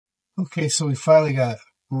Okay, so we finally got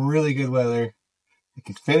really good weather. I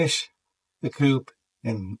can finish the coop,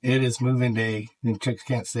 and it is moving day. And chicks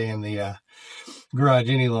can't stay in the garage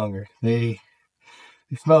any longer. They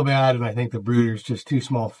smell bad, and I think the brooder's just too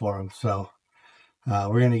small for them. So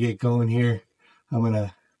we're gonna get going here. I'm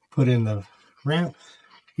gonna put in the ramp,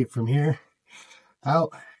 get from here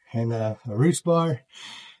out, and a roost bar,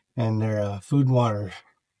 and their food and water.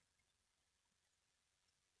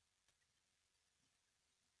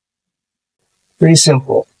 Pretty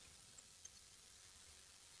simple.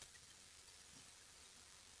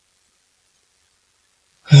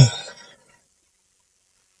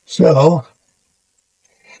 So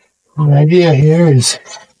the idea here is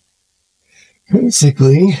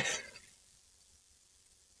basically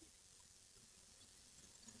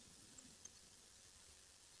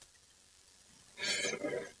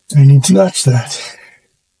I need to notch that.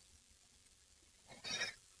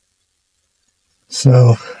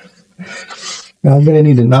 So now I'm going to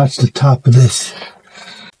need to notch the top of this.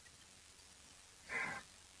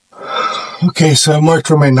 Okay, so I marked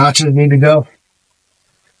where my notches need to go.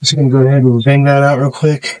 Just going to go ahead and bang that out real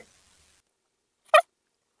quick.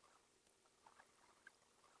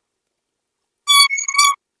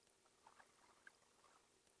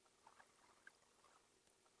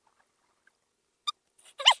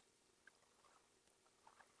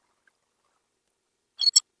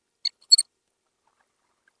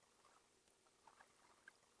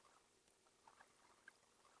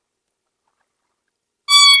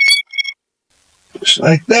 Just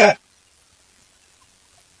like that.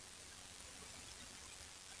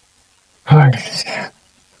 Alright.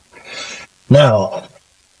 Now,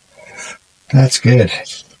 that's good.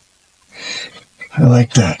 I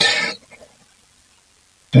like that.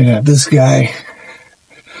 I got this guy.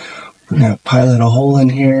 We're going to pilot a hole in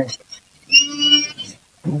here.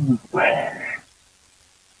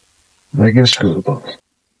 I guess screw.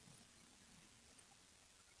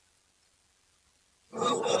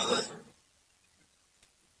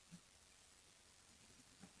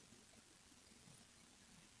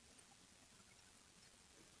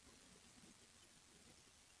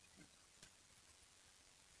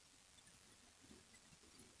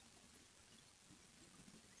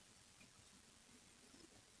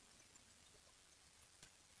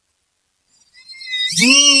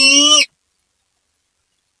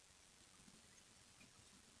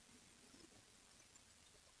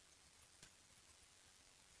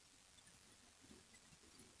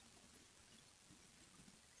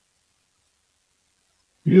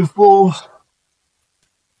 Beautiful.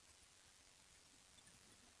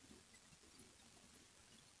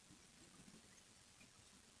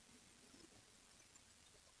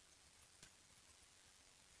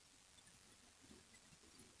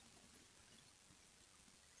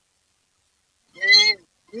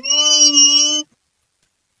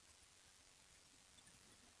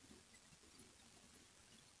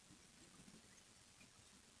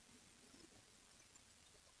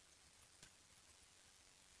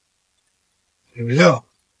 Here we go.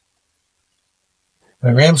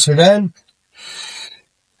 My ramps are done.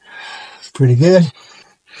 Pretty good.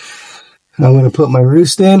 I'm going to put my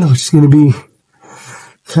roost in, which is going to be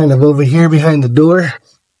kind of over here behind the door.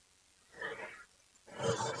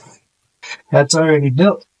 That's already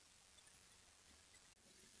built.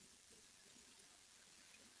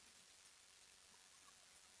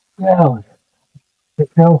 Now,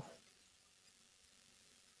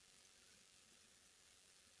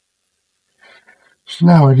 so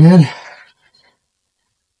now we're good.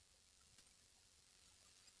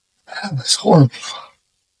 That was horrible.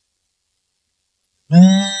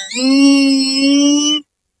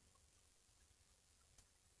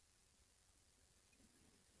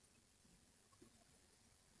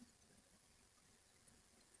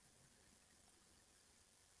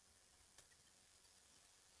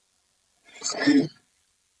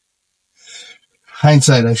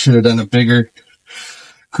 Hindsight, I should have done a bigger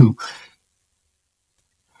coop.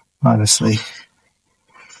 Honestly.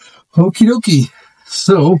 Okie dokie.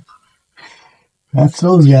 So, that's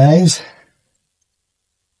those guys.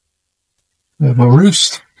 I have a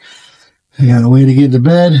roost. I got a way to get to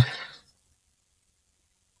bed.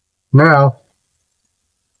 Now,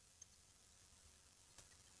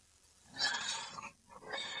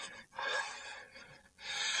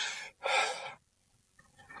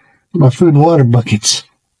 my food and water buckets.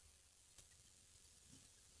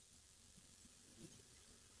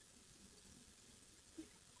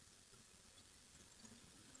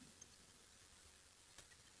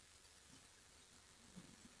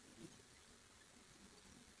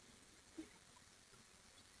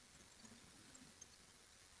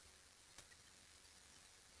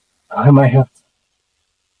 I might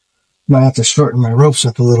have to shorten my ropes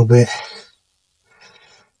up a little bit.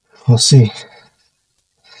 We'll see.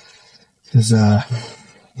 Because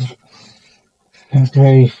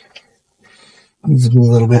okay, needs to be a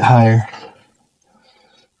little bit higher.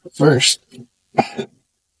 But first,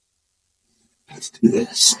 let's do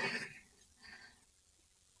this.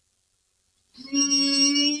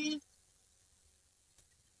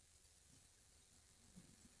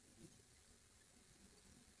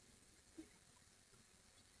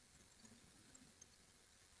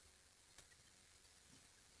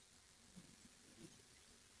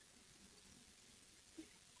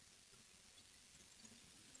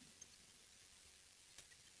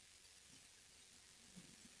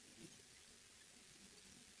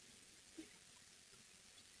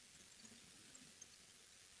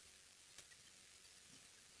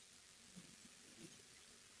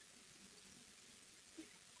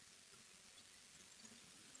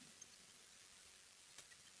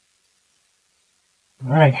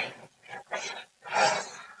 All right.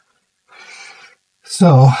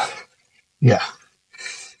 So, yeah,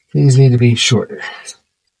 these need to be shorter.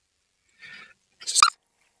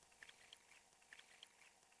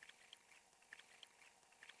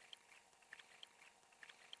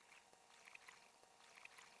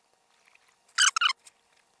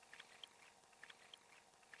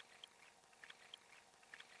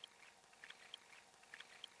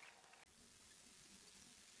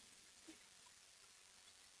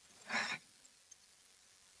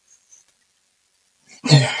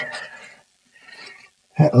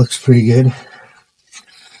 That looks pretty good.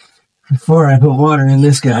 Before I put water in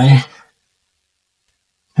this guy,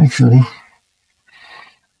 actually,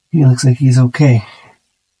 he looks like he's okay.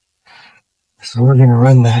 So we're going to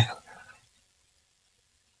run that.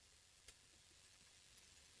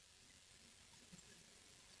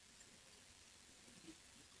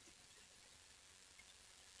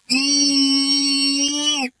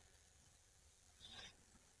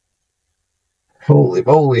 Holy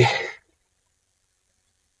moly.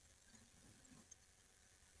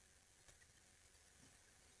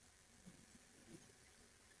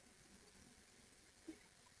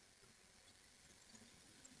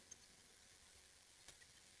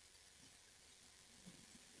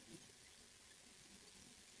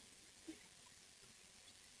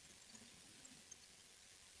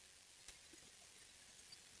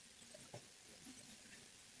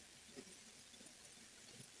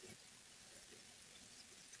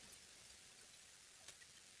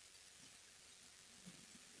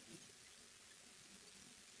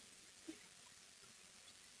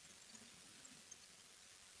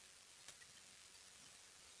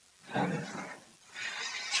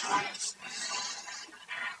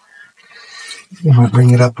 I'm going to bring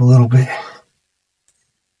it up a little bit.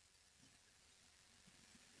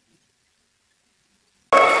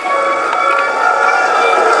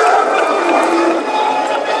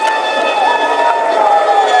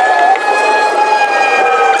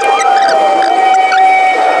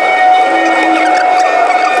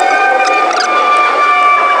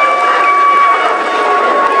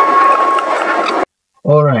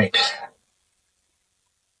 All right.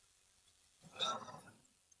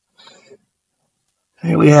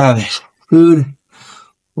 Here we have it. Food,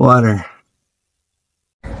 water.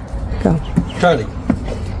 Go. Charlie.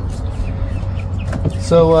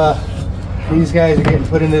 So, these guys are getting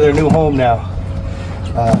put into their new home now.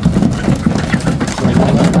 So we're going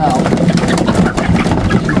to let them out.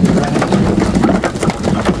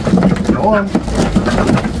 Go on.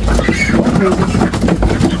 Go on, baby.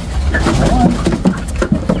 Go on.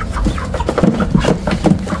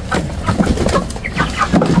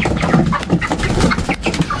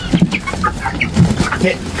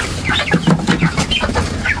 Hit.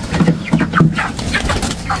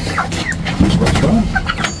 Go on.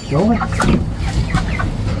 Go on.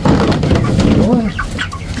 Go on.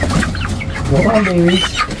 Go on, babies.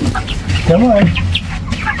 Come on.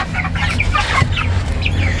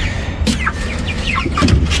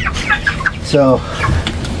 So,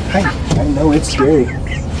 I know it's scary.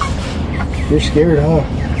 You're scared, huh?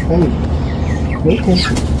 Hey, okay.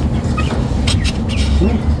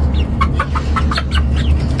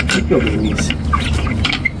 Go, babies.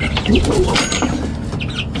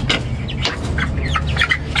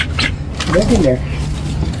 Back in there.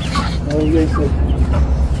 Oh, you guys look.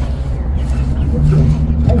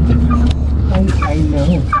 I know.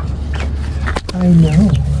 I know.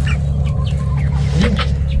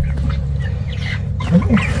 Come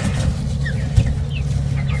here.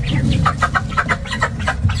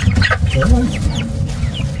 Come on.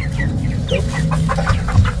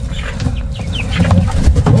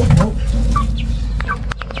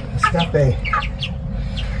 Escape.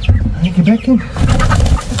 Alright, get back in.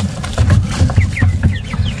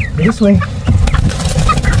 Go this way.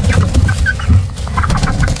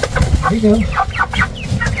 There you go.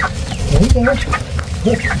 There you go.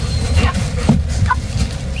 Look.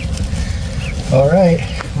 Alright,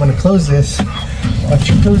 I'm gonna close this. Watch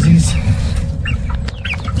your cozies.